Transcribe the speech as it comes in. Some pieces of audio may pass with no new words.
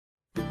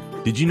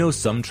Did you know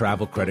some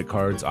travel credit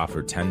cards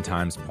offer 10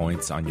 times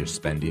points on your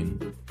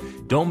spending?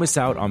 Don't miss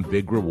out on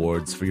big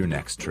rewards for your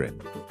next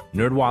trip.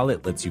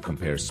 NerdWallet lets you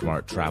compare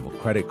smart travel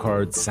credit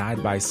cards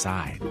side by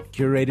side,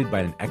 curated by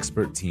an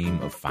expert team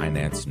of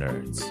finance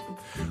nerds.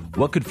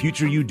 What could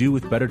future you do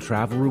with better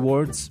travel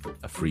rewards?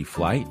 A free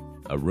flight?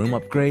 A room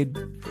upgrade?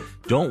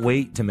 Don't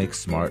wait to make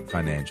smart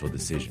financial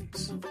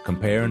decisions.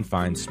 Compare and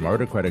find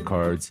smarter credit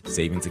cards,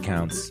 savings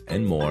accounts,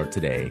 and more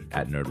today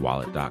at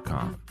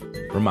nerdwallet.com.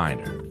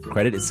 Reminder,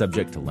 credit is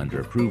subject to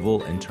lender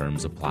approval and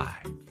terms apply.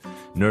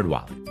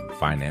 NerdWallet,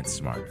 finance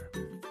smarter.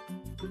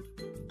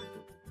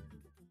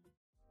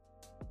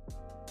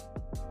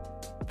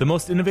 The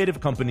most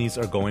innovative companies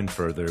are going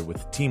further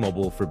with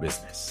T-Mobile for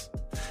Business.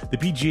 The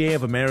PGA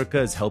of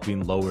America is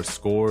helping lower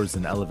scores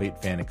and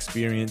elevate fan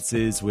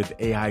experiences with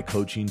AI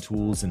coaching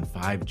tools and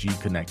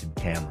 5G connected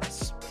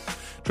cameras.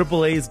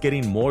 AAA is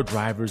getting more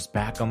drivers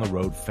back on the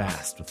road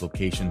fast with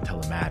location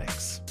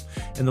telematics.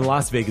 And the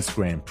Las Vegas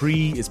Grand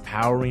Prix is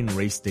powering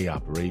race day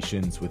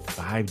operations with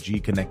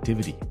 5G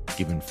connectivity,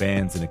 giving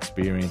fans an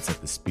experience at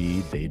the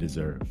speed they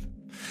deserve.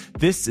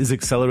 This is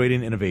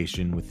accelerating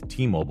innovation with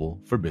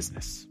T-Mobile for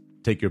Business.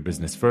 Take your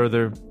business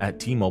further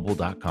at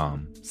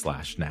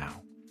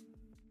T-Mobile.com/now.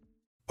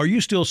 Are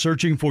you still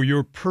searching for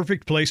your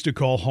perfect place to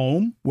call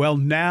home? Well,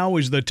 now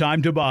is the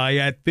time to buy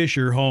at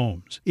Fisher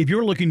Homes. If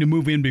you're looking to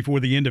move in before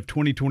the end of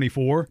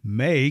 2024,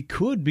 May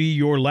could be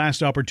your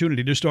last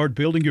opportunity to start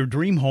building your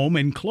dream home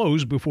and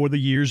close before the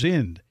year's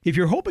end. If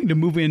you're hoping to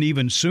move in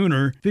even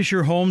sooner,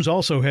 Fisher Homes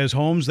also has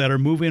homes that are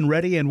move-in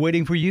ready and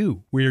waiting for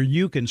you, where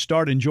you can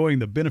start enjoying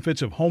the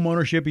benefits of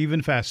homeownership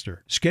even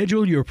faster.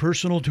 Schedule your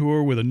personal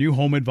tour with a new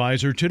home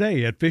advisor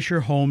today at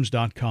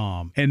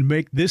FisherHomes.com and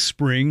make this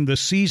spring the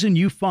season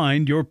you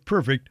find your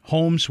perfect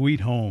home sweet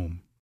home.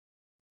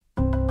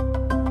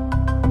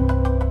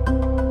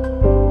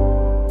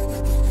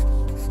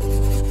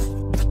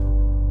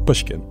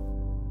 Pushkin.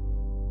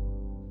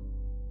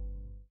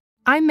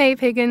 I'm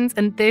Maeve Higgins,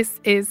 and this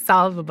is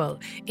Solvable,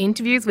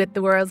 interviews with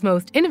the world's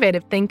most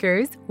innovative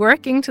thinkers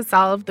working to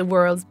solve the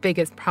world's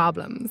biggest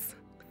problems.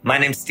 My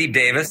name's Steve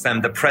Davis.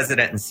 I'm the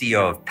president and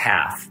CEO of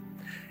Path.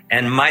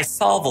 And my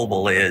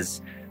solvable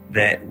is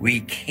that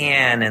we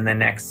can, in the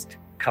next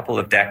couple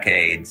of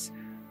decades,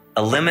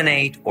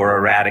 eliminate or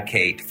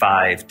eradicate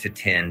 5 to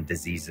 10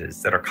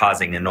 diseases that are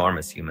causing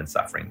enormous human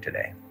suffering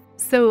today.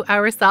 So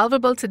our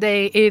solvable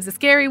today is a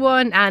scary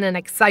one and an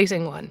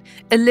exciting one,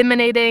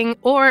 eliminating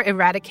or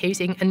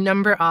eradicating a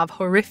number of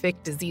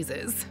horrific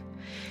diseases.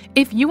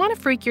 If you want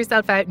to freak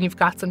yourself out and you've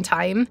got some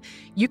time,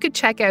 you could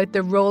check out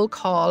the roll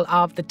call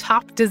of the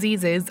top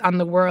diseases on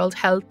the World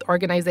Health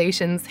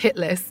Organization's hit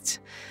list.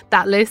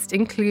 That list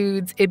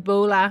includes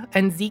Ebola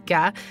and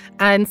Zika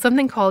and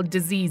something called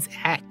Disease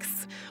X,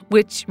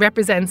 which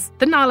represents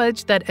the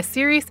knowledge that a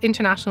serious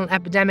international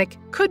epidemic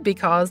could be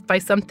caused by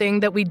something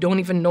that we don't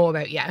even know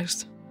about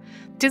yet.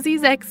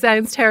 Disease X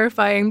sounds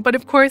terrifying, but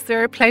of course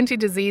there are plenty of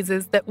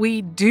diseases that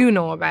we do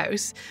know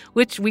about,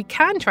 which we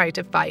can try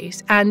to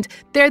fight, and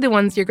they're the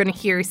ones you're going to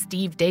hear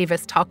Steve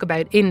Davis talk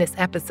about in this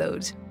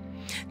episode.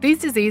 These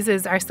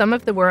diseases are some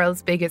of the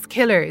world's biggest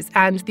killers,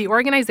 and the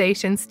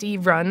organisation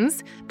Steve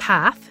runs,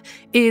 PATH,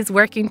 is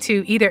working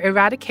to either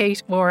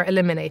eradicate or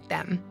eliminate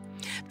them.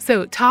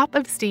 So top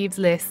of Steve's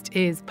list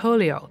is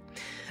polio.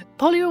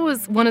 Polio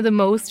was one of the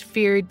most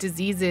feared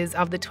diseases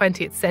of the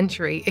 20th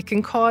century. It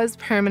can cause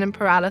permanent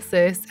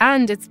paralysis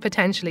and it's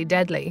potentially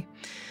deadly.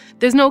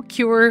 There's no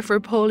cure for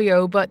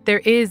polio, but there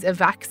is a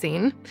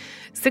vaccine.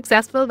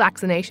 Successful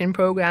vaccination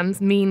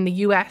programs mean the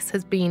US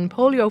has been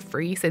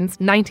polio-free since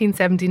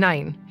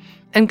 1979.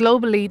 And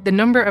globally, the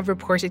number of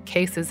reported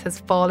cases has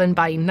fallen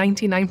by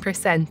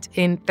 99%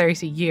 in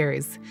 30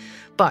 years.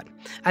 But,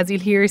 as you'll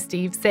hear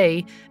Steve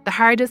say, the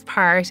hardest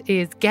part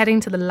is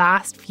getting to the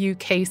last few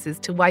cases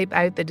to wipe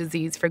out the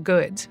disease for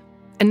good.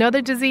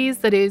 Another disease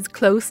that is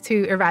close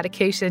to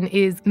eradication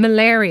is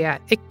malaria.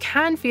 It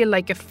can feel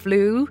like a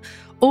flu,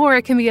 or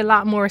it can be a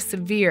lot more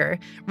severe,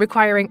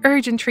 requiring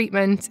urgent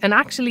treatment and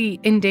actually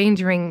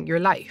endangering your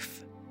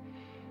life.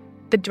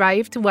 The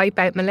drive to wipe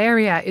out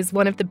malaria is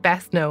one of the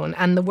best known,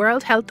 and the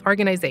World Health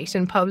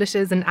Organization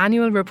publishes an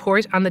annual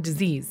report on the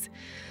disease.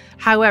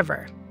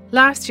 However,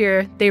 last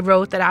year, they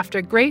wrote that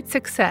after great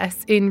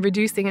success in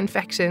reducing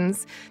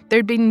infections,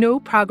 there'd been no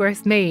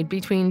progress made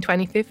between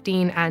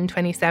 2015 and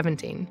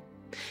 2017.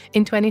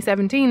 In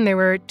 2017, there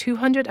were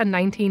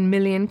 219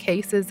 million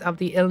cases of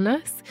the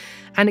illness,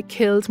 and it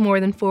killed more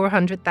than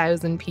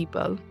 400,000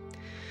 people.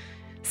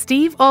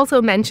 Steve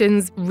also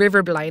mentions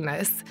river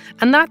blindness,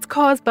 and that's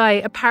caused by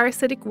a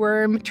parasitic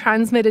worm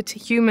transmitted to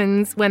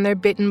humans when they're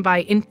bitten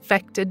by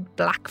infected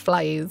black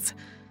flies.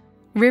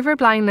 River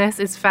blindness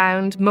is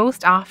found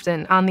most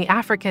often on the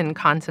African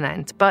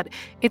continent, but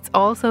it's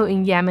also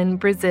in Yemen,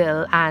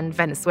 Brazil, and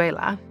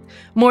Venezuela.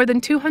 More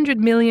than 200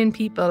 million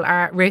people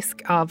are at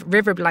risk of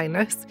river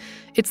blindness.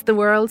 It's the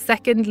world's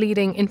second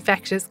leading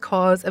infectious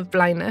cause of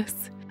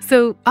blindness.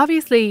 So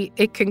obviously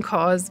it can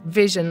cause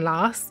vision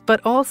loss,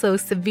 but also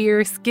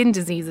severe skin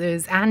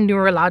diseases and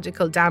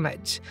neurological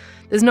damage.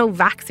 There's no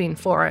vaccine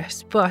for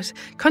it, but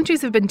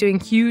countries have been doing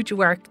huge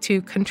work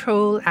to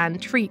control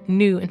and treat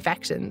new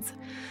infections.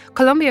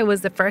 Colombia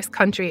was the first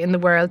country in the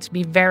world to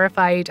be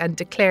verified and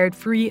declared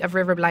free of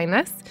river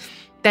blindness.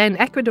 Then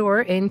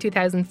Ecuador in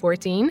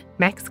 2014,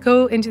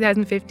 Mexico in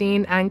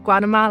 2015, and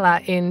Guatemala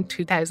in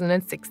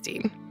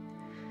 2016.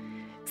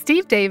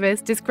 Steve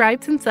Davis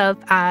describes himself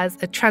as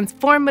a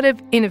transformative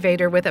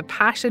innovator with a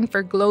passion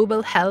for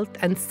global health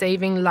and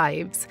saving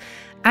lives.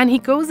 And he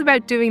goes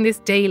about doing this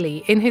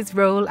daily in his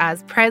role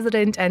as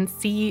president and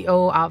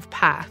CEO of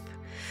PATH.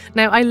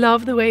 Now, I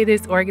love the way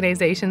this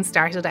organization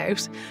started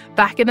out.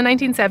 Back in the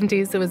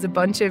 1970s, there was a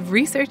bunch of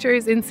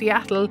researchers in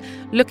Seattle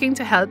looking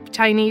to help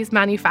Chinese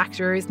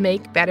manufacturers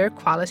make better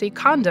quality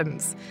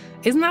condoms.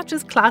 Isn't that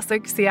just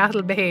classic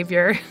Seattle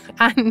behaviour?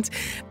 And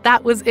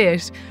that was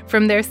it.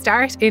 From their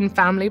start in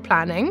family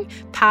planning,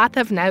 PATH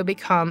have now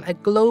become a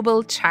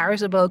global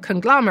charitable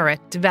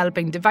conglomerate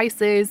developing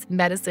devices,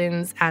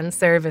 medicines, and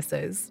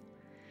services.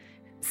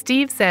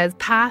 Steve says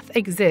PATH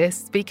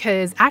exists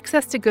because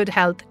access to good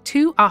health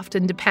too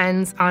often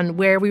depends on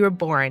where we were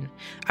born,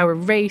 our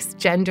race,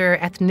 gender,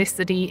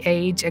 ethnicity,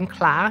 age, and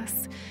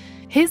class.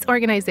 His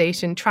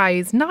organisation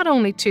tries not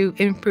only to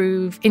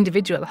improve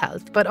individual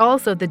health, but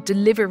also the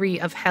delivery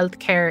of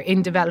healthcare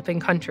in developing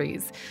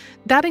countries.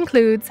 That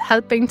includes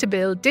helping to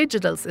build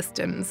digital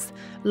systems,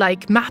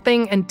 like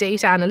mapping and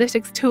data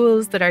analytics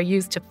tools that are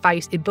used to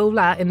fight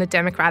Ebola in the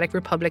Democratic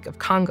Republic of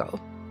Congo.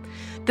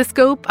 The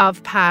scope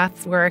of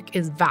PATH's work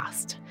is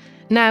vast.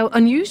 Now,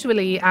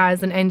 unusually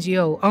as an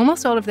NGO,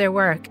 almost all of their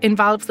work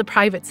involves the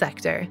private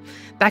sector.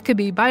 That could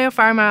be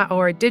biopharma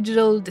or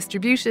digital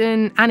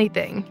distribution,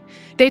 anything.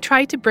 They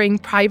try to bring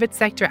private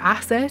sector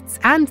assets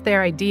and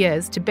their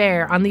ideas to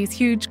bear on these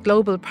huge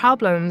global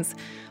problems,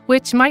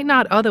 which might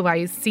not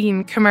otherwise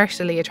seem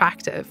commercially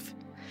attractive.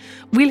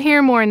 We'll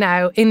hear more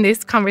now in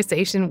this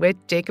conversation with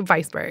Jacob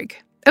Weisberg.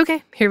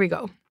 Okay, here we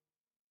go.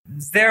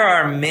 There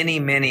are many,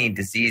 many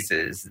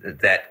diseases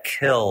that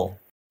kill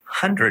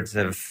hundreds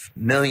of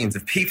millions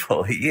of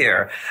people a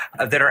year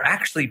that are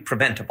actually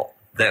preventable,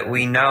 that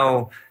we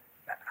know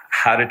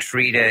how to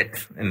treat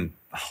it and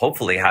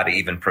hopefully how to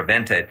even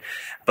prevent it.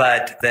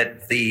 But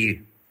that the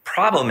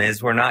problem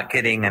is we're not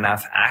getting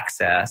enough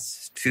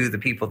access to the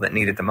people that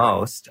need it the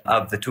most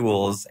of the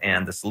tools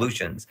and the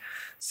solutions.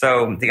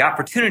 So the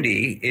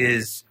opportunity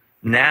is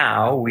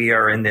now we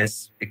are in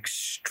this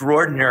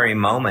extraordinary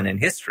moment in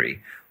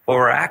history where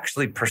we're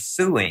actually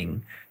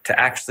pursuing to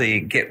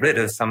actually get rid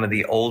of some of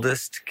the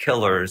oldest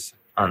killers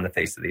on the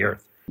face of the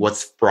earth.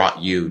 What's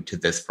brought you to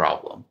this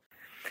problem?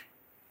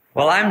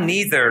 Well, I'm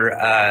neither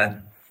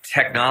a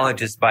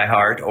technologist by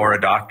heart or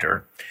a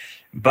doctor,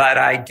 but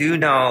I do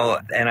know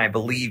and I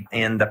believe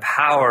in the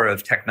power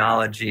of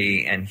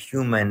technology and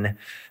human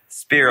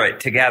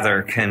spirit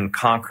together can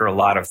conquer a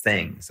lot of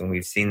things, and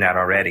we've seen that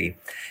already.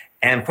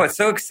 And what's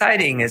so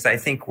exciting is I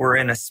think we're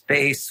in a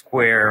space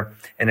where,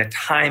 in a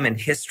time in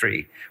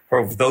history,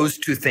 where those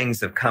two things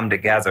have come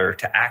together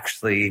to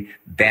actually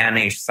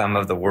banish some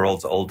of the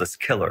world's oldest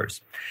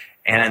killers.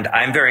 And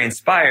I'm very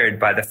inspired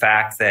by the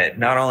fact that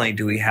not only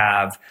do we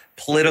have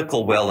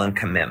political will and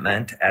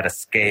commitment at a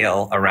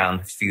scale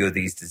around a few of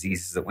these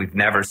diseases that we've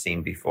never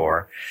seen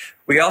before,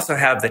 we also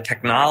have the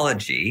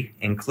technology,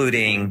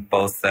 including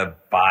both the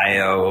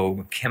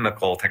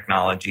biochemical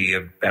technology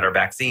of better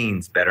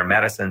vaccines, better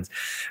medicines.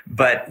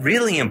 But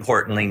really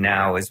importantly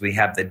now is we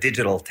have the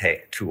digital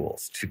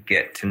tools to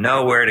get to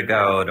know where to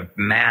go, to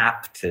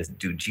map, to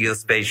do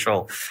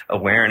geospatial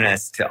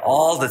awareness, to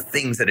all the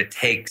things that it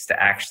takes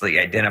to actually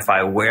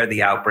identify where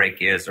the outbreak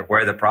is or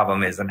where the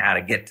problem is and how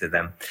to get to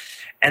them.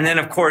 And then,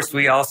 of course,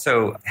 we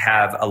also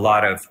have a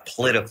lot of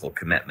political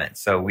commitment.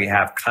 So we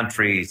have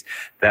countries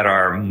that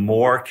are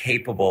more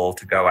capable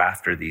to go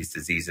after these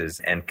diseases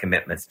and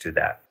commitments to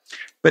that.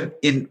 But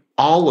in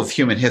all of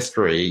human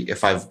history,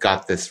 if I've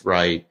got this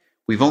right,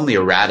 we've only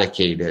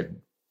eradicated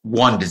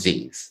one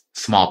disease,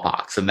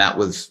 smallpox, and that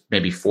was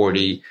maybe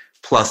 40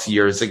 plus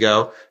years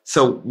ago.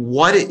 So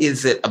what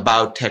is it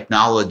about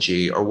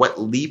technology, or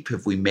what leap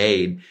have we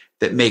made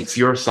that makes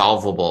your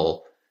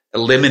solvable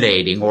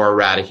eliminating or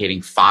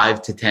eradicating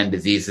 5 to 10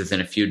 diseases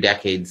in a few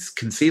decades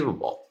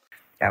conceivable?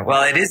 Yeah,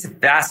 well, it is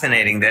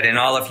fascinating that in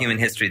all of human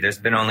history, there's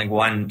been only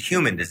one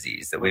human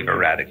disease that we've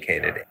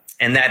eradicated,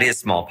 and that is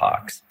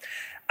smallpox.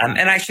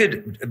 And I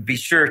should be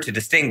sure to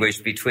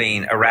distinguish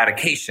between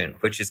eradication,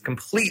 which is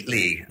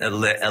completely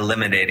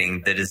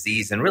eliminating the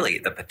disease and really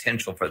the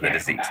potential for the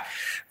disease,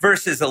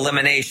 versus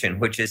elimination,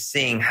 which is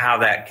seeing how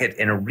that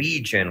in a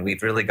region,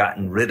 we've really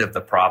gotten rid of the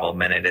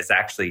problem. And it is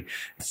actually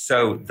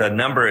so the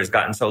number has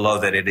gotten so low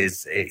that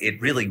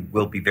it really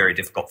will be very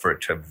difficult for it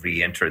to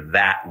re-enter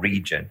that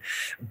region.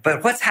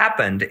 But what's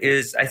happened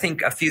is, I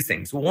think, a few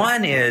things.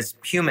 One is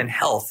human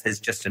health has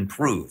just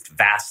improved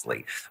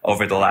vastly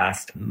over the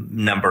last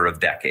number of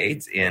decades.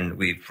 decades. And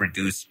we've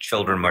reduced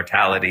children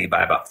mortality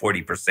by about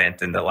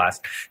 40% in the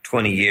last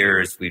 20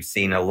 years. We've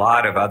seen a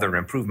lot of other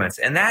improvements.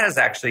 And that is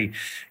actually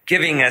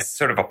giving us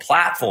sort of a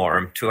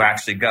platform to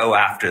actually go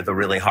after the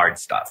really hard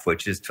stuff,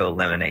 which is to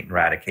eliminate and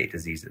eradicate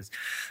diseases.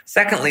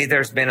 Secondly,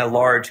 there's been a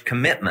large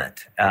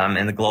commitment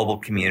in the global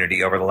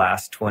community over the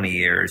last 20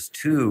 years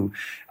to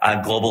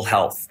global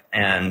health,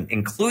 and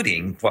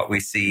including what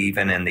we see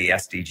even in the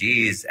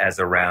SDGs as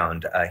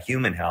around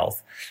human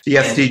health. The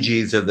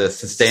SDGs are the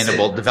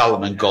Sustainable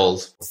Development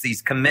Goals.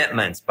 These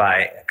commitments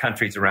by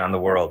countries around the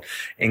world,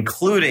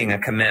 including a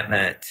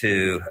commitment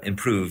to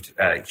improved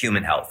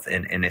human health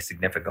in a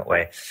significant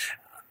way.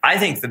 I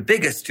think the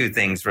biggest two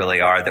things really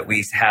are that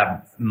we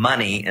have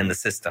money in the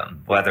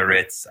system, whether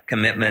it's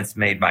commitments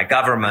made by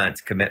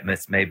governments,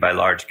 commitments made by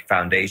large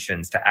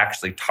foundations to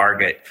actually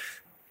target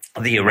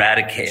the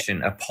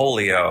eradication of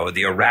polio,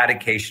 the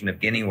eradication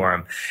of guinea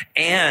worm,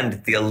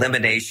 and the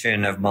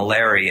elimination of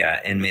malaria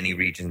in many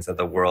regions of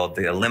the world,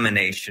 the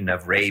elimination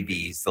of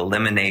rabies, the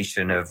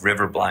elimination of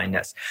river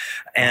blindness.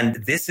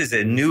 And this is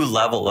a new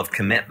level of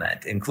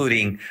commitment,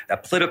 including a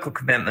political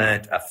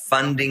commitment, a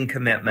funding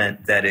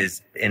commitment that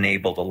has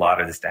enabled a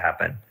lot of this to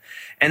happen.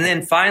 And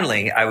then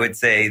finally, I would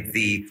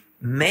say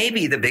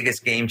maybe the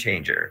biggest game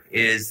changer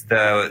is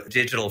the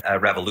digital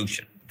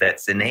revolution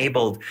that's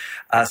enabled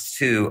us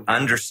to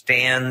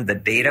understand the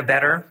data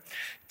better,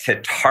 to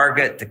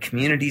target the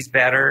communities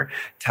better,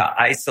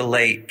 to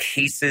isolate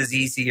cases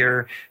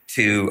easier,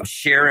 to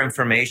share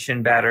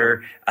information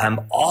better.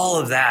 All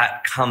of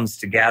that comes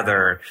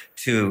together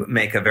to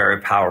make a very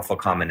powerful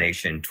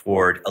combination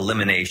toward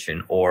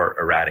elimination or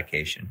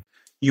eradication.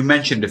 You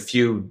mentioned a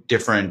few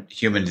different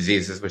human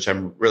diseases, which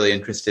I'm really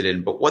interested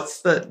in, but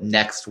what's the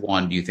next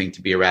one, do you think,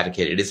 to be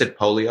eradicated? Is it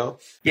polio?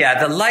 Yeah,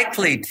 the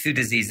likely two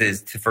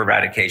diseases for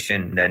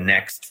eradication the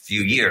next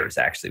few years,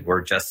 actually,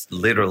 we're just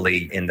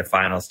literally in the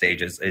final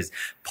stages, is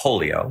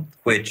polio,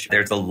 which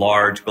there's a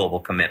large global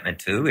commitment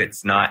to.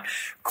 It's not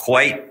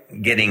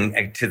quite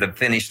getting to the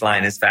finish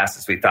line as fast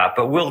as we thought,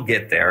 but we'll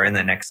get there in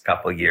the next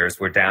couple of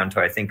years. We're down to,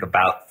 I think,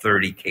 about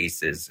 30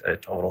 cases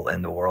total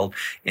in the world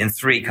in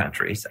 3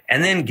 countries.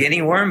 And then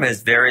guinea worm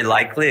is very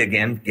likely,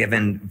 again,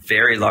 given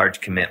very large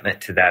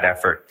commitment to that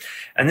effort.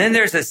 And then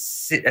there's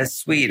a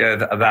suite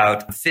of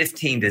about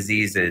 15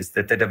 diseases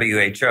that the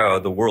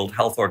WHO, the World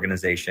Health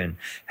Organization,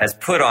 has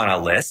put on a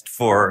list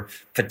for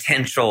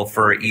potential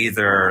for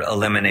either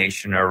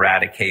elimination or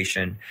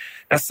eradication.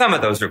 Now, some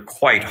of those are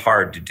quite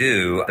hard to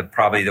do.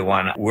 Probably the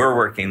one we're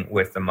working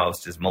with the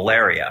most is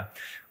malaria,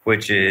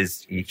 which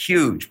is a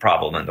huge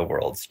problem in the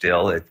world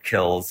still. It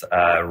kills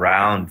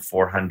around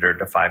 400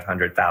 to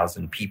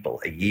 500,000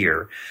 people a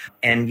year.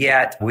 And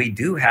yet we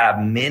do have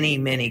many,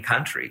 many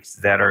countries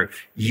that are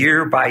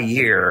year by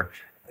year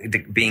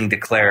being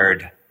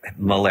declared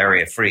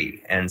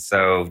malaria-free. And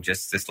so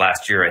just this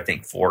last year, I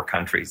think 4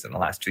 countries in the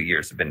last 2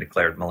 years have been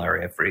declared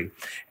malaria-free.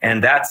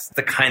 And that's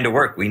the kind of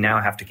work we now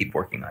have to keep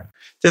working on.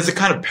 There's a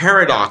kind of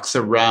paradox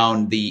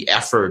around the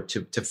effort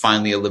to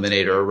finally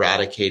eliminate or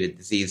eradicate a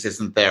disease,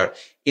 isn't there?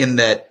 In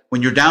that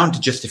when you're down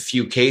to just a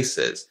few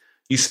cases,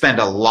 you spend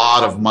a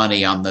lot of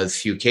money on those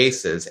few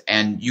cases,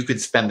 and you could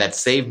spend that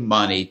same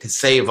money to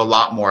save a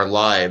lot more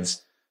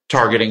lives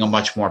targeting a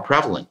much more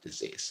prevalent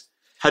disease.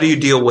 How do you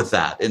deal with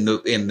that in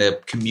the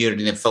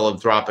community, in the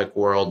philanthropic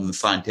world, and the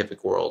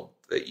scientific world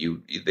that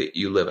you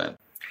live in?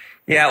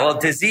 Yeah, well,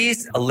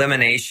 disease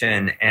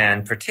elimination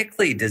and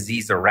particularly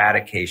disease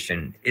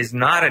eradication is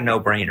not a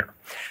no-brainer.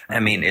 I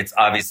mean, it's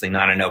obviously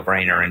not a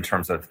no-brainer in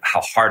terms of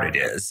how hard it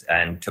is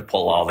and to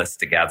pull all this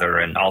together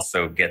and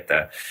also get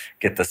the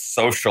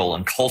social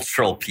and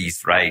cultural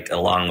piece right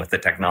along with the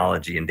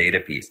technology and data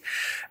piece.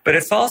 But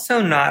it's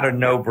also not a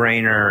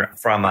no-brainer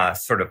from a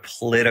sort of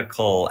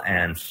political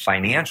and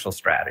financial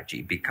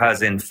strategy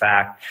because, in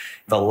fact,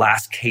 the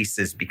last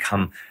cases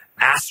become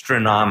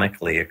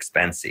astronomically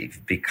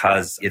expensive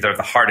because they're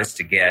the hardest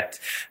to get.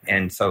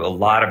 And so a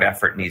lot of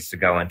effort needs to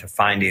go into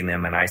finding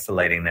them and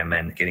isolating them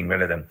and getting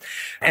rid of them.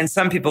 And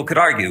some people could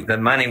argue the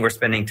money we're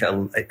spending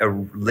to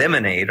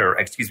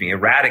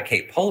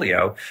eradicate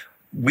polio,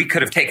 we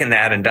could have taken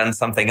that and done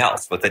something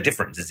else with a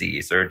different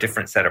disease or a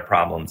different set of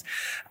problems.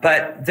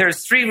 But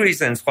there's 3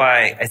 reasons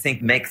why I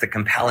think make the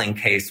compelling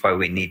case why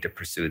we need to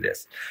pursue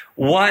this.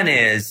 One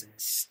is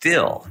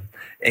still,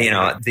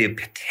 the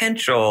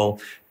potential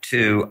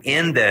to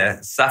end the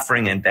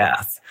suffering and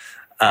death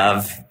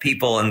of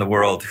people in the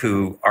world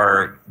who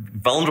are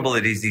vulnerable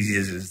to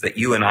diseases that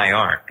you and I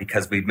aren't,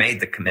 because we've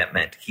made the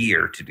commitment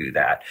here to do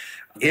that,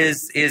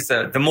 is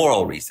the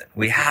moral reason.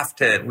 We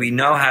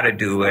know how to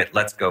do it.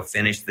 Let's go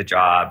finish the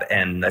job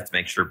and let's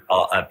make sure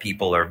all,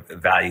 people are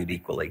valued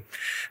equally.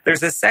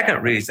 There's a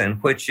second reason,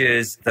 which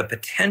is the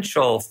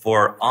potential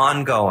for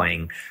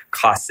ongoing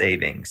cost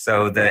saving.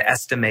 So the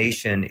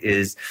estimation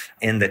is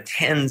in the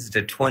tens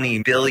to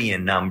 20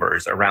 billion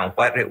numbers around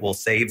what it will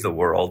save the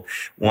world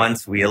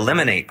once we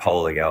eliminate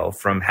polio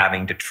from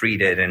having to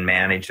treat it and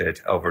manage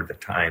it over the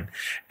time.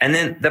 And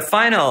then the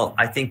final,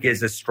 I think,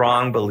 is a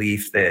strong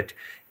belief that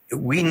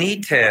we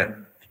need to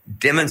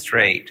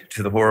demonstrate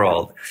to the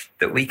world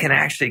that we can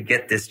actually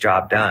get this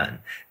job done.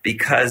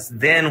 Because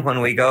then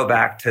when we go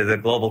back to the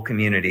global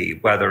community,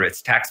 whether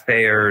it's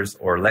taxpayers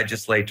or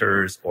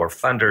legislators or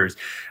funders,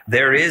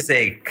 there is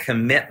a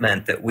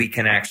commitment that we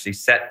can actually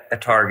set a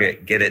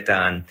target, get it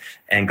done,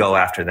 and go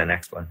after the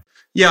next one.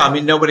 Yeah, I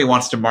mean, nobody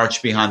wants to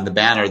march behind the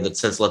banner that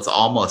says, let's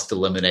almost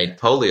eliminate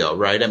polio,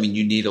 right? I mean,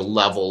 you need a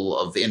level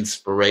of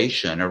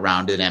inspiration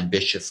around an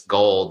ambitious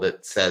goal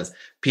that says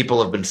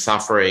people have been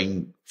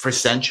suffering for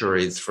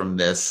centuries from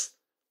this.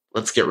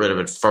 Let's get rid of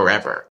it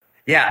forever.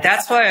 Yeah,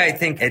 that's why I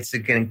think it's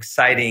an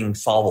exciting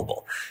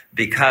solvable,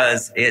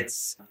 because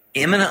it's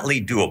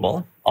imminently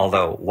doable,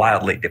 although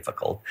wildly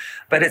difficult.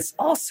 But it's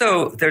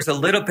also, there's a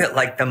little bit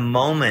like the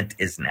moment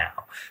is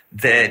now,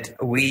 that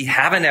we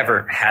haven't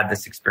ever had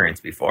this experience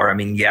before. I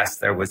mean, yes,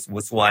 there was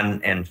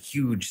one and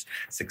huge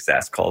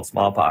success called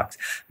smallpox,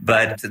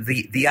 but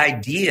the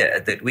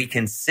idea that we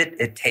can sit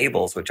at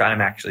tables, which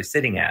I'm actually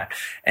sitting at,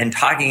 and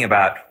talking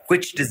about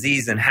which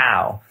disease and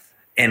how,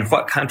 in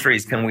what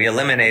countries can we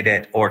eliminate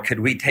it, or could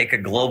we take a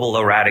global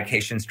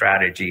eradication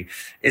strategy,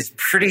 is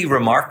pretty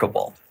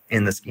remarkable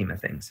in the scheme of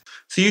things.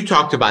 So you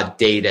talked about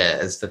data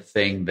as the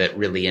thing that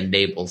really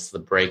enables the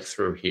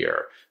breakthrough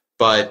here.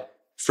 But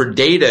for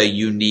data,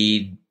 you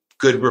need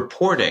good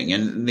reporting.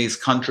 And in these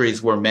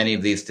countries where many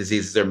of these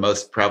diseases are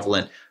most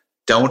prevalent,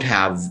 don't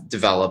have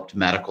developed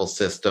medical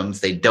systems.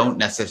 They don't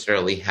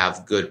necessarily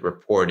have good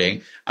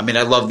reporting. I mean,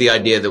 I love the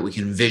idea that we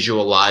can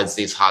visualize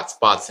these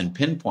hotspots and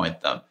pinpoint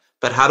them.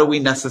 But how do we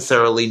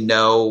necessarily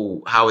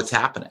know how it's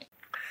happening?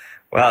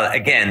 Well,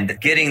 again,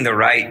 getting the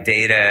right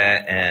data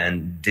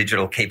and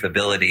digital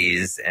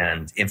capabilities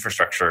and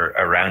infrastructure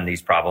around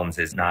these problems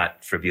is not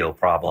a trivial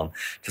problem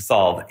to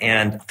solve.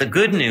 And the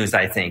good news,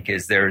 I think,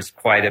 is there's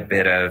quite a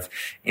bit of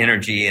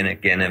energy and,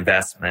 again,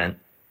 investment,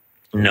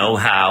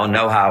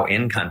 know-how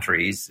in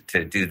countries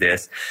to do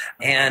this.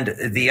 And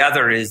the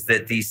other is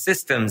that these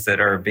systems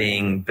that are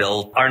being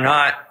built are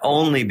not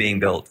only being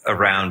built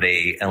around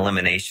a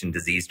elimination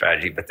disease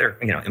strategy, but they're,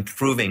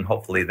 improving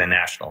hopefully the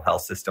national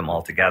health system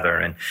altogether.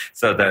 And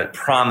so the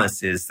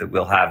promise is that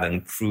we'll have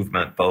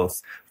improvement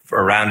both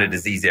around a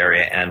disease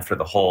area and for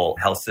the whole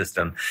health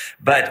system.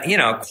 But,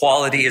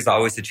 quality is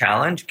always a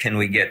challenge. Can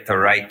we get the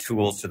right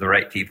tools to the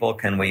right people?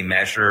 Can we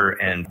measure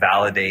and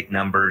validate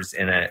numbers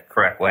in a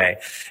correct way?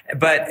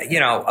 But,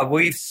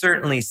 we've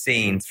certainly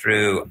seen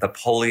through the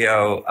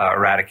polio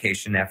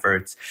eradication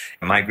efforts,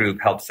 my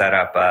group helped set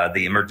up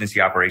the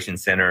emergency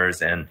operations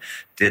centers and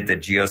did the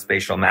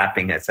geospatial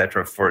mapping, et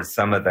cetera, for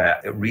some of the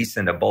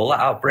recent Ebola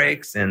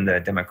outbreaks in the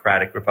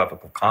Democratic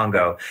Republic of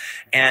Congo.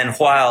 And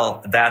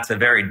while that's a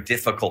very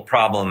difficult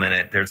problem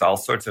and there's all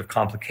sorts of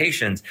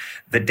complications,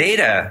 the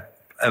data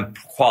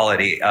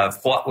quality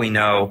of what we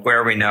know,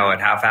 where we know it,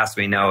 how fast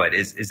we know it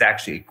is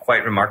actually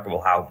quite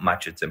remarkable how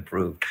much it's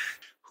improved.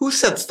 Who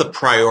sets the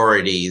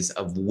priorities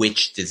of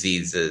which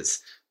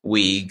diseases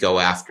we go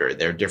after?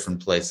 There are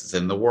different places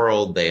in the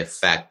world. They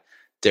affect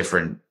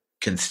different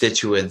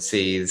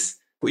constituencies.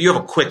 You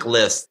have a quick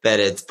list that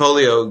it's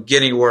polio,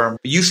 guinea worm.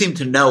 You seem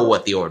to know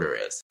what the order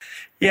is.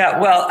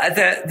 Yeah, well,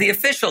 the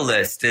official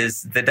list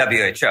is the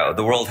WHO,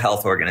 the World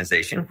Health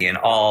Organization, and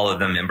all of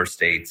the member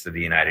states of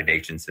the United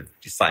Nations have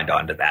signed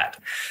on to that.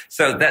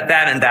 So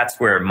that's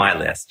where my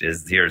list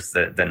is. Here's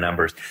the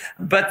numbers.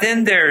 But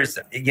then there's,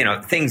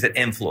 things that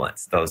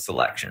influence those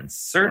selections.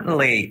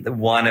 Certainly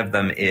one of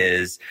them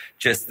is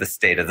just the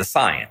state of the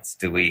science.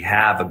 Do we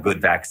have a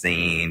good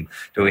vaccine?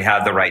 Do we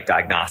have the right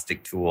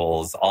diagnostic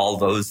tools? All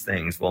those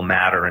things will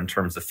matter in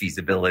terms of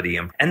feasibility.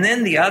 And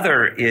then the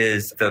other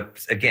is the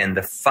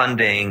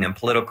funding and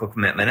political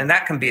commitment, and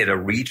that can be at a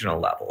regional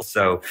level.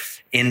 So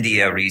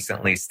India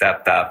recently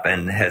stepped up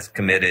and has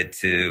committed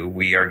to,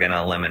 we are going to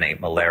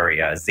eliminate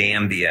malaria.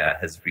 Zambia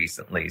has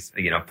recently,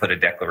 put a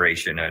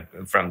declaration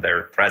from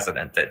their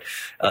president that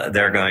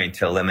they're going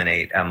to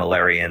eliminate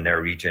malaria in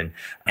their region.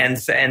 And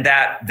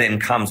that then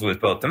comes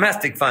with both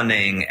domestic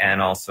funding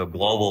and also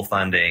global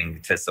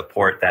funding to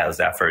support those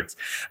efforts.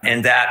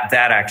 And that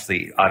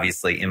actually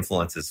obviously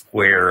influences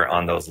where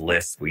on those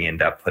lists we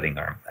end up putting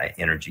our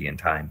energy and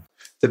time.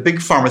 The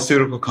big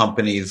pharmaceutical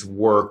companies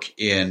work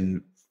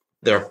in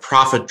their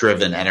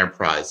profit-driven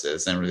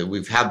enterprises, and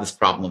we've had this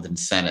problem of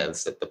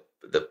incentives that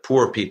the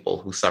poor people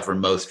who suffer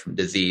most from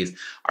disease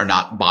are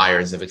not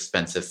buyers of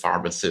expensive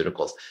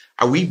pharmaceuticals.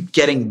 Are we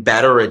getting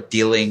better at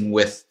dealing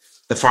with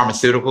the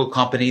pharmaceutical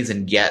companies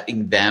and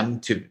getting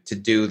them to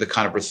do the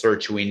kind of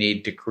research we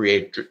need to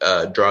create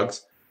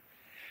drugs?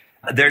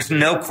 There's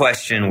no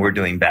question we're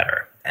doing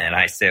better. And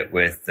I sit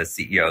with the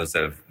CEOs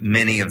of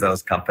many of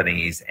those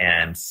companies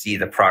and see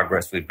the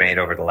progress we've made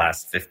over the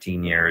last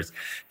 15 years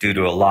due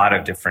to a lot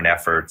of different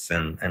efforts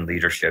and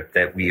leadership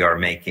that we are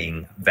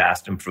making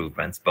vast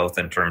improvements, both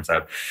in terms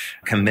of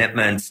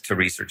commitments to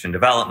research and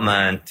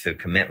development, to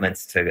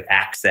commitments to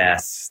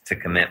access, to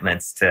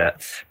commitments to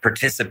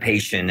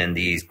participation in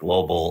these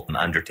global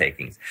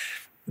undertakings.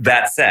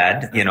 That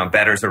said,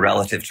 better is a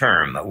relative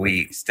term.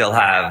 We still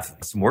have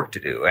some work to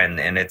do,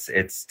 and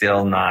it's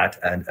still not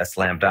a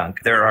slam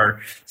dunk. There are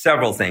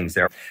several things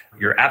there.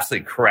 You're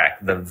absolutely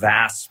correct. The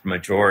vast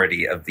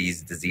majority of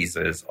these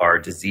diseases are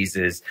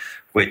diseases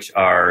which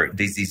are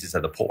diseases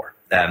of the poor.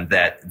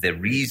 That the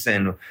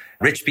reason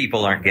rich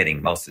people aren't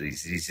getting most of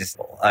these diseases.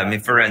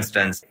 For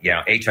instance,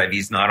 HIV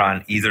is not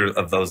on either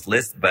of those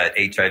lists, but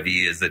HIV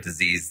is a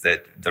disease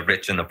that the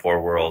rich and the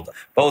poor world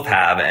both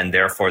have, and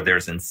therefore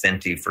there's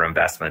incentive for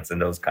investments in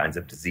those kinds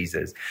of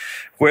diseases.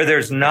 Where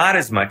there's not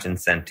as much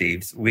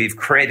incentives, we've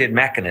created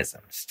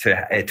mechanisms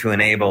to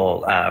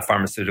enable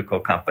pharmaceutical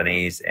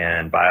companies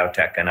and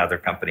biotech and other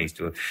companies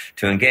to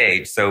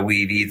engage. So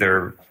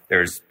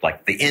there's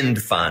like the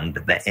END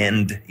fund, the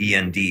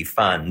END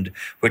fund,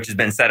 which has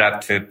been set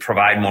up to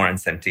provide more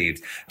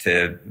incentives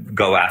to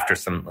go after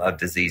some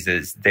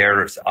diseases.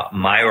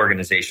 My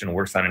organization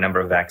works on a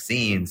number of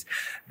vaccines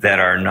that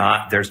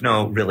there's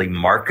no really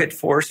market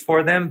force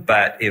for them.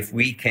 But if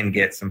we can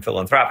get some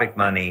philanthropic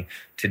money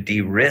to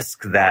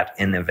de-risk that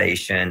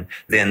innovation,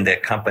 then the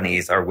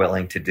companies are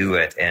willing to do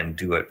it and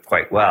do it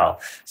quite well.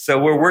 So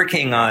we're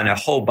working on a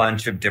whole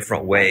bunch of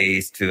different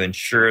ways to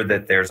ensure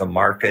that there's a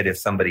market if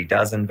somebody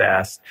does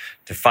invest,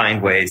 to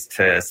find ways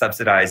to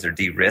subsidize or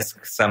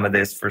de-risk some of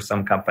this for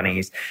some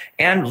companies,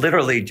 and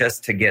literally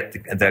just to get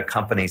the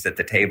companies at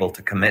the table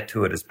to commit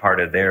to it as part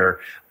of their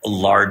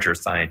larger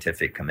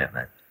scientific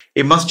commitment.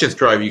 It must just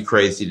drive you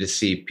crazy to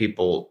see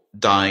people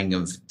dying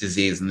of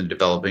disease in the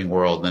developing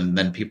world, and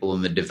then people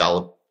in the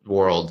developed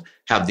world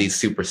have these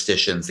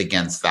superstitions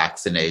against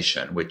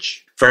vaccination,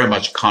 which very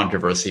much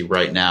controversy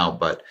right now.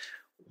 But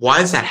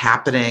why is that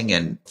happening?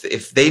 And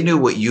if they knew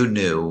what you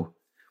knew,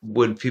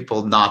 would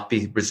people not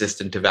be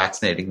resistant to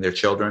vaccinating their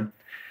children?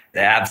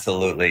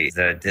 Absolutely.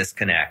 The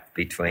disconnect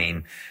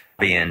between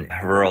being in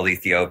rural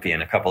Ethiopia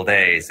in a couple of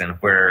days and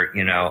where,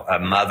 a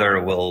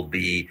mother will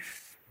be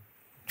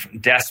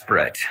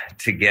desperate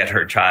to get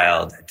her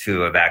child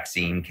to a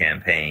vaccine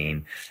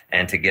campaign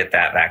and to get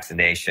that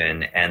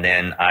vaccination. And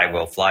then I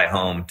will fly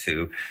home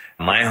to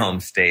my home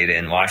state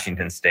in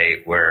Washington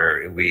State,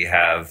 where we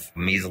have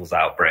measles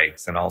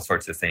outbreaks and all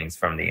sorts of things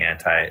from the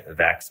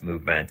anti-vax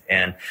movement.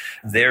 And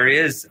there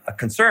is a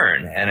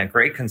concern, and a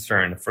great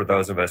concern for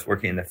those of us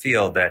working in the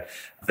field, that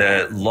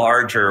the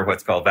larger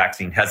what's called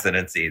vaccine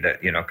hesitancy,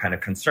 that, kind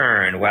of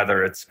concern,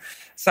 whether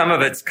some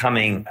of it's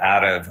coming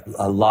out of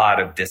a lot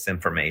of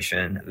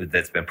disinformation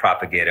that's been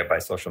propagated by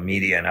social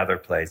media and other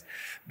places.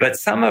 But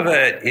some of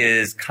it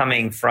is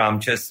coming from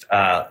just,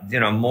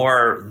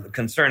 more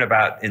concern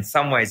about, in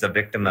some ways, a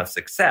victim of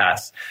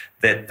success,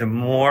 that the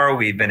more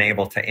we've been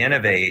able to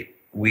innovate,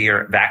 we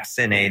are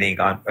vaccinating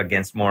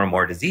against more and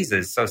more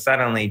diseases. So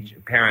suddenly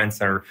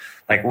parents are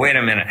like, wait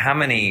a minute, how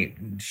many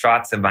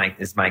shots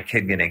is my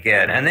kid going to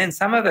get? And then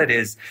some of it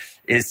is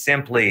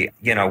simply,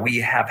 we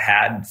have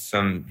had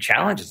some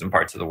challenges in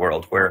parts of the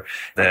world where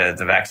the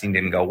vaccine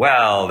didn't go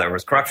well. There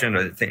was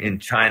corruption in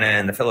China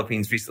and the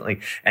Philippines recently,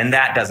 and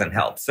that doesn't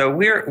help. So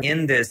we're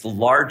in this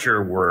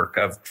larger work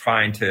of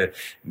trying to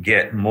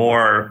get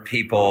more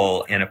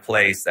people in a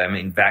place. I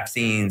mean,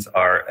 vaccines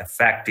are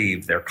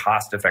effective, they're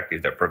cost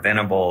effective, they're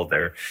preventable,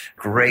 they're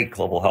great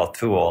global health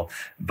tool.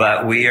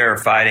 But we are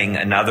fighting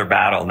another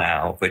battle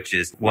now, which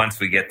is once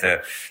we get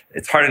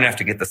it's hard enough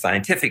to get the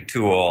scientific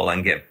tool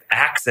and get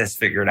access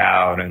figured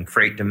out and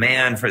create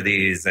demand for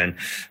these and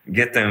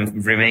get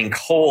them remain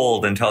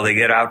cold until they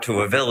get out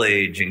to a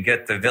village and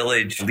get the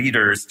village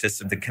leaders to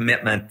the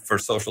commitment for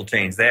social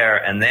change there.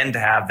 And then to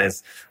have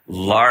this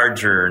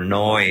larger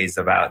noise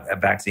about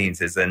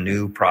vaccines is a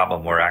new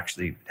problem we're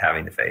actually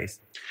having to face.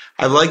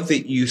 I like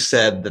that you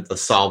said that the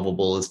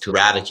solvable is to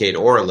eradicate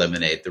or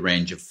eliminate the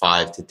range of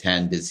 5 to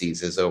 10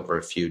 diseases over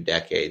a few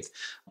decades.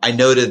 I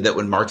noted that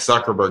when Mark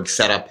Zuckerberg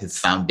set up his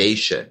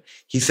foundation,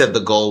 he said the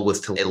goal was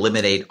to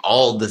eliminate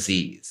all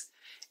disease.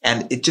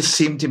 And it just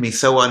seemed to me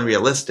so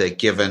unrealistic,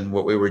 given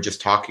what we were just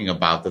talking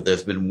about, that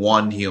there's been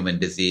one human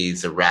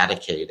disease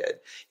eradicated.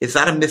 Is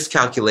that a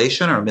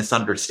miscalculation or a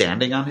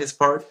misunderstanding on his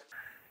part?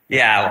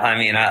 Yeah, I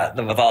mean,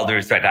 with all due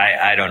respect,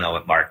 I don't know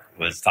what Mark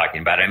was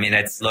talking about. I mean,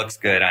 it looks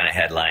good on a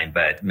headline,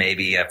 but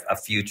maybe a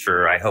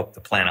future, I hope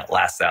the planet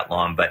lasts that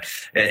long, but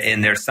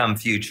there's some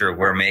future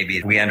where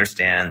maybe we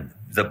understand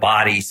the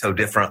body so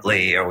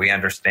differently, or we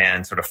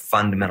understand sort of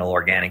fundamental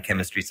organic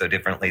chemistry so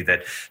differently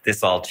that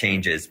this all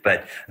changes.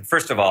 But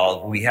first of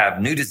all, we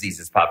have new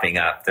diseases popping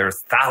up.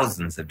 There's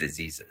thousands of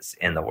diseases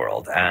in the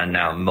world. And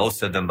now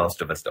most of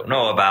us don't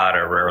know about,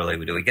 or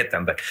rarely do we get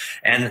them.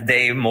 And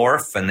they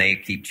morph and they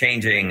keep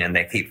changing and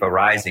they keep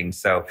arising.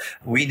 So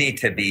we need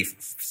to be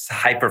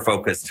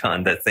hyper-focused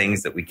on the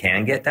things that we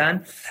can get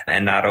done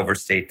and not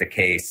overstate the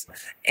case.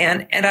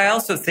 And I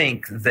also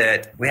think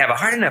that we have a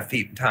hard enough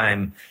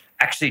time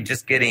actually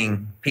just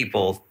getting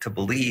people to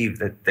believe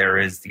that there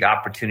is the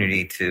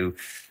opportunity to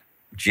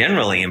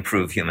generally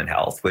improve human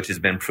health, which has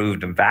been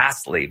proved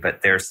vastly,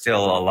 but there's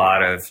still a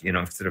lot of,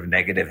 sort of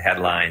negative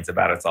headlines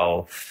about it's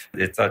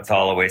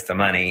all a waste of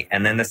money.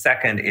 And then the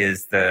second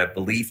is the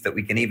belief that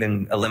we can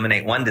even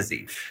eliminate one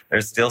disease.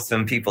 There's still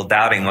some people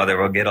doubting whether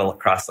we'll get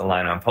across the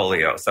line on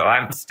polio. So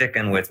I'm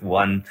sticking with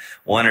one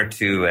or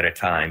two at a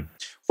time.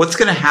 What's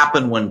going to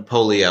happen when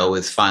polio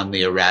is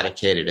finally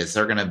eradicated? Is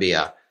there going to be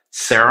a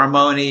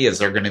ceremony? Is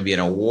there going to be an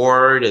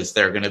award? Is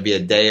there going to be a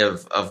day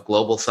of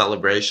global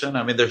celebration?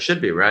 I mean, there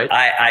should be, right?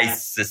 I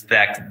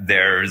suspect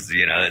there's,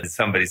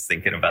 somebody's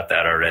thinking about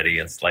that already.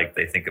 It's like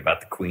they think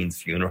about the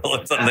Queen's funeral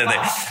or something.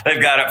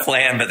 They've got it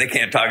planned, but they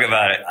can't talk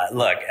about it.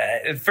 Look,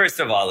 first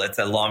of all, it's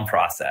a long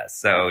process.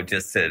 So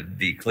just to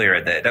be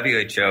clear, the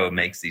WHO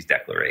makes these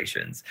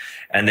declarations,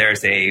 and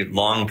there's a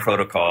long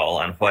protocol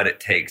on what it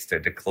takes to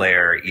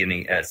declare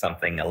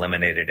something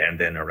eliminated and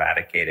then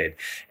eradicated.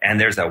 And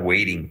there's a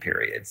waiting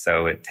period.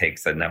 So it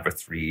takes another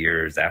 3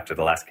 years after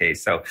the last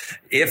case. So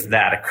if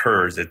that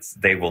occurs,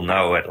 they will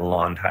know it a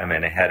long time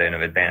and ahead and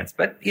in advance.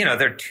 But,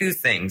 there are two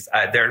things.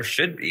 There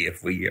should be,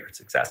 if we are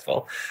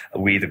successful,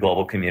 we, the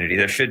global community,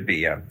 there should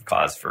be a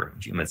cause for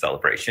human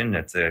celebration.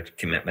 It's a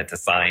commitment to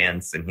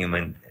science and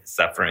human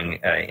suffering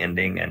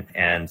ending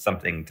and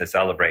something to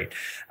celebrate.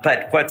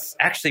 But what's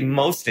actually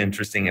most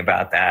interesting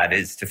about that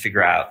is to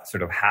figure out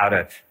sort of how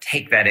to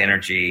take that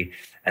energy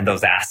and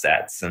those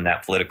assets and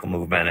that political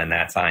movement and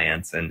that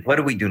science, and what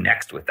do we do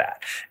next with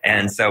that?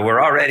 And so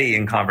we're already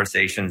in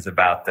conversations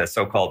about the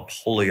so-called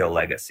polio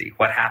legacy.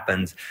 What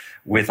happens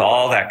with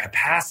all that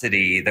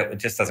capacity that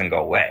just doesn't go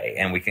away,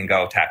 and we can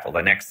go tackle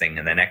the next thing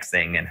and the next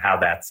thing, and how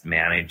that's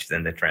managed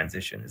and the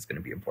transition is going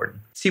to be important.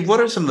 Steve,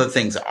 what are some of the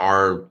things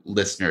our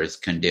listeners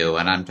can do?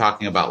 And I'm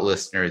talking about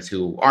listeners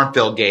who aren't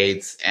Bill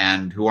Gates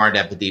and who aren't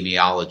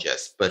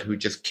epidemiologists, but who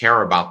just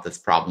care about this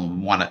problem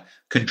and want to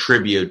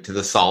contribute to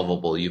the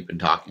solvable you've been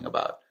talking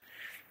about.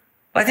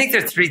 Well, I think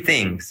there are three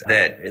things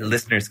that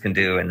listeners can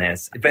do in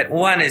this. But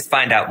one is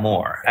find out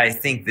more. I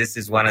think this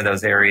is one of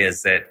those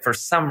areas that for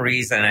some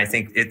reason, I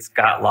think it's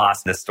got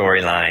lost in the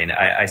storyline.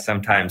 I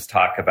sometimes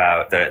talk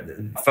about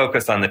the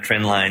focus on the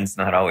trend lines,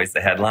 not always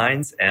the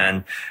headlines.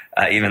 And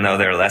even though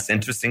they're less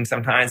interesting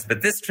sometimes,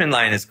 but this trend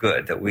line is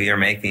good, that we are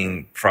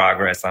making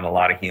progress on a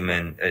lot of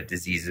human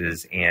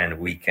diseases, and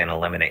we can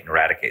eliminate and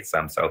eradicate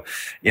some. So,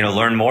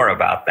 learn more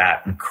about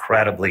that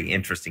incredibly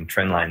interesting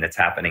trend line that's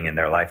happening in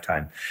their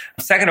lifetime.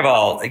 Second of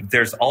all,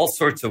 there's all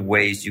sorts of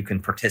ways you can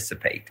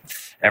participate.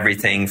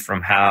 Everything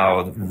from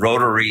how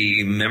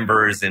Rotary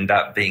members end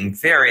up being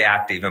very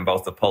active in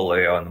both the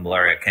polio and the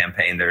malaria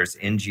campaign. There's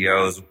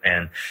NGOs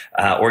and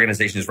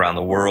organizations around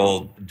the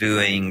world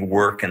doing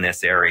work in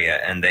this area,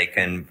 and they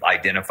can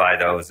identify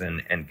those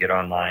and get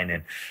online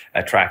and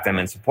attract them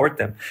and support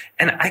them.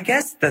 And I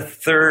guess the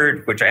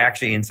third, which I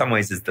actually in some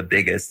ways is the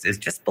biggest, is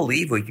just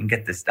believe we can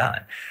get this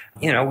done.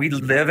 We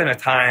live in a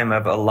time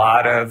of a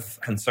lot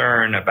of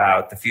concern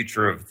about the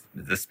future of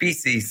the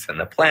species and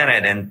the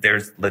planet, and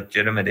there's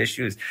legitimate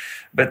issues.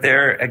 But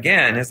there,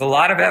 again, is a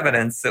lot of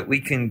evidence that we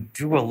can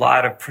do a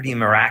lot of pretty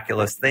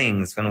miraculous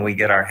things when we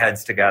get our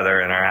heads together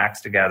and our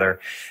acts together.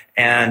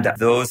 And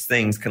those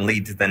things can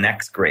lead to the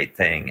next great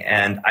thing.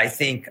 And I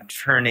think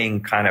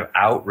turning kind of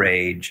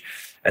outrage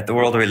at the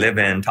world we live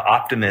in to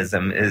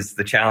optimism is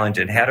the challenge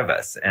ahead of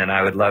us. And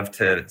I would love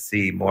to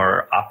see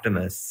more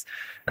optimists.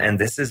 And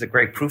this is a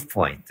great proof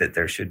point that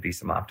there should be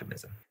some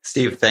optimism.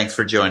 Steve, thanks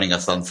for joining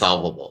us on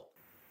Solvable.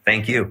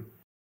 Thank you.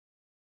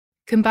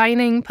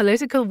 Combining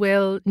political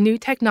will, new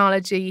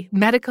technology,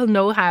 medical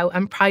know-how,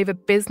 and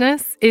private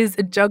business is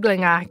a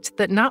juggling act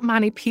that not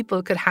many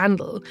people could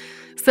handle.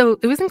 So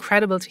it was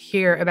incredible to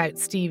hear about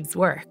Steve's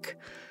work.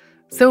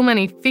 So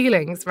many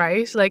feelings,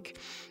 right? Like,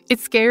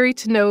 it's scary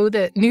to know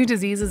that new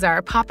diseases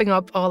are popping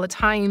up all the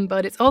time,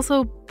 but it's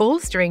also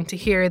bolstering to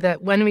hear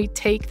that when we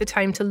take the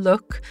time to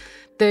look,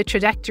 the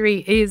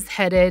trajectory is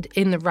headed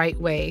in the right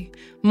way.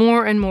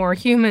 More and more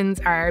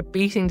humans are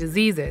beating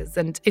diseases,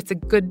 and it's a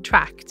good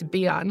track to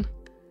be on.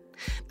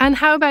 And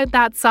how about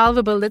that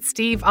solvable that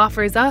Steve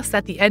offers us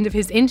at the end of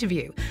his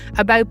interview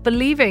about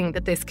believing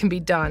that this can be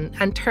done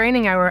and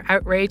turning our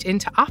outrage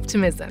into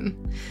optimism?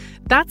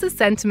 That's a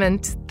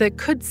sentiment that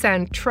could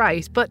sound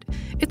trite, but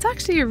it's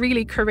actually a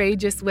really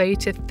courageous way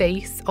to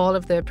face all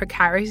of the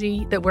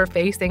precarity that we're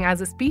facing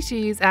as a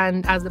species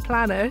and as a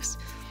planet.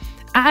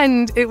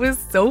 And it was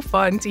so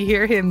fun to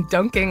hear him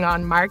dunking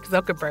on Mark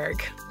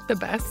Zuckerberg. The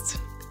best.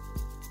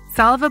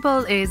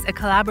 Solvable is a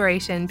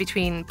collaboration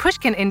between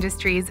Pushkin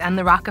Industries and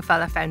the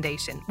Rockefeller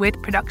Foundation,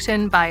 with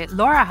production by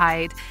Laura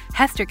Hyde,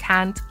 Hester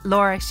Kant,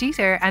 Laura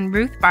Sheeter, and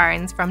Ruth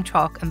Barnes from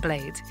Chalk and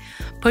Blade.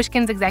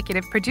 Pushkin's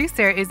executive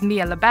producer is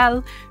Mia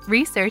LaBelle,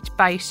 research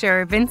by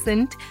Sher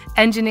Vincent,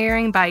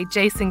 engineering by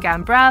Jason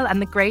Gambrell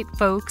and the great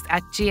folks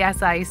at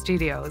GSI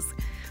Studios.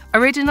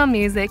 Original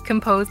music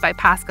composed by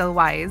Pascal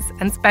Wise,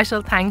 and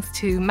special thanks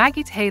to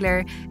Maggie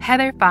Taylor,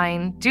 Heather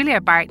Fine, Julia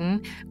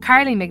Barton,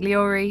 Carly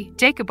Migliori,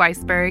 Jacob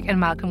Weisberg,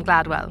 and Malcolm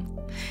Gladwell.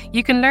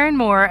 You can learn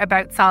more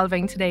about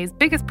solving today's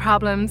biggest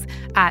problems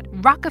at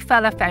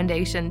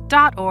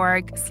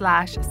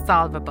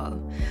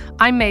rockefellerfoundation.org/solvable.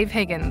 I'm Maeve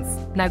Higgins.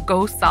 Now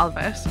go solve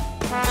it.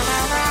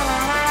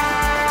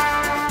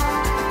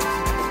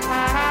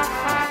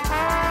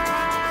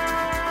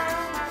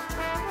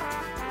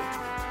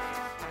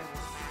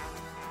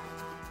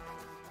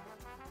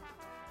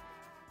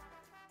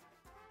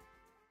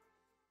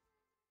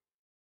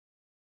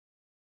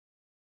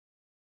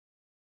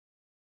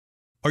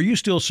 Are you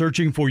still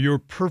searching for your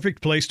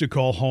perfect place to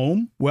call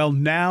home? Well,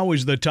 now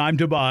is the time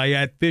to buy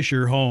at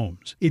Fisher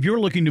Homes. If you're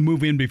looking to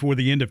move in before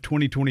the end of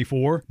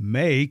 2024,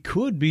 May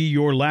could be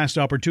your last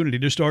opportunity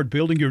to start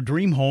building your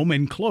dream home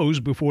and close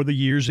before the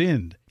year's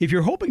end. If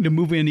you're hoping to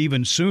move in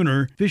even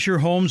sooner, Fisher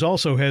Homes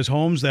also has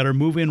homes that are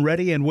move-in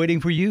ready and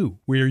waiting for you,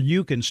 where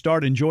you can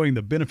start enjoying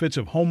the benefits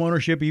of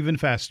homeownership even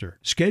faster.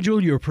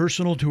 Schedule your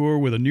personal tour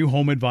with a new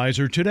home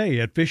advisor today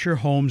at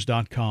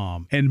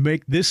FisherHomes.com and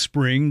make this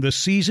spring the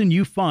season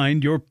you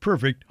find your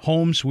perfect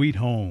home sweet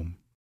home.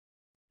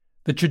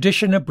 The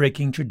tradition of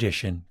breaking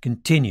tradition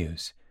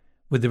continues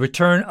with the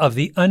return of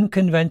the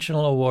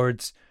Unconventional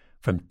Awards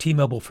from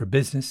T-Mobile for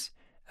Business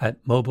at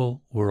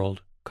Mobile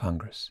World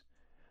Congress.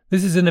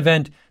 This is an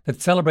event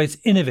that celebrates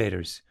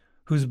innovators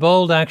whose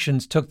bold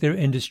actions took their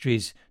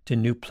industries to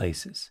new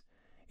places.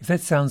 If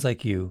that sounds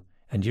like you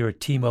and you're a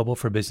T-Mobile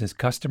for Business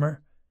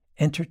customer,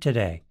 enter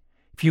today.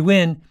 If you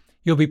win,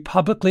 you'll be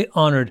publicly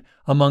honored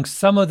amongst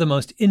some of the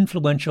most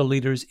influential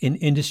leaders in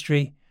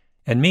industry.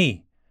 And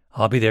me,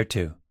 I'll be there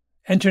too.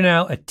 Enter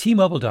now at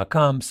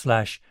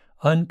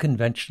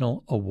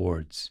T-Mobile.com/unconventional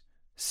awards.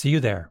 See you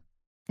there.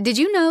 Did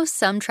you know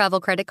some travel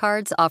credit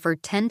cards offer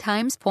 10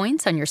 times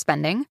points on your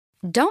spending?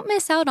 Don't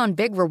miss out on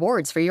big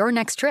rewards for your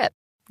next trip.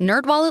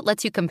 NerdWallet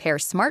lets you compare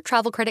smart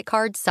travel credit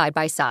cards side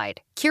by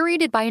side,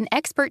 curated by an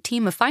expert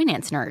team of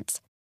finance nerds.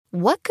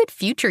 What could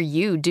future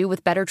you do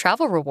with better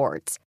travel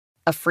rewards?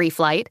 A free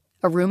flight?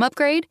 A room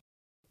upgrade?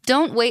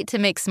 Don't wait to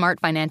make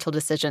smart financial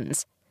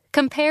decisions.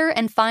 Compare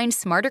and find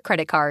smarter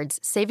credit cards,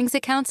 savings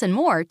accounts, and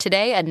more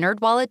today at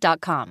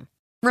NerdWallet.com.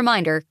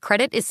 Reminder,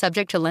 credit is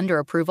subject to lender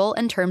approval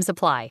and terms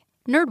apply.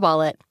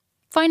 NerdWallet.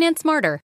 Finance smarter.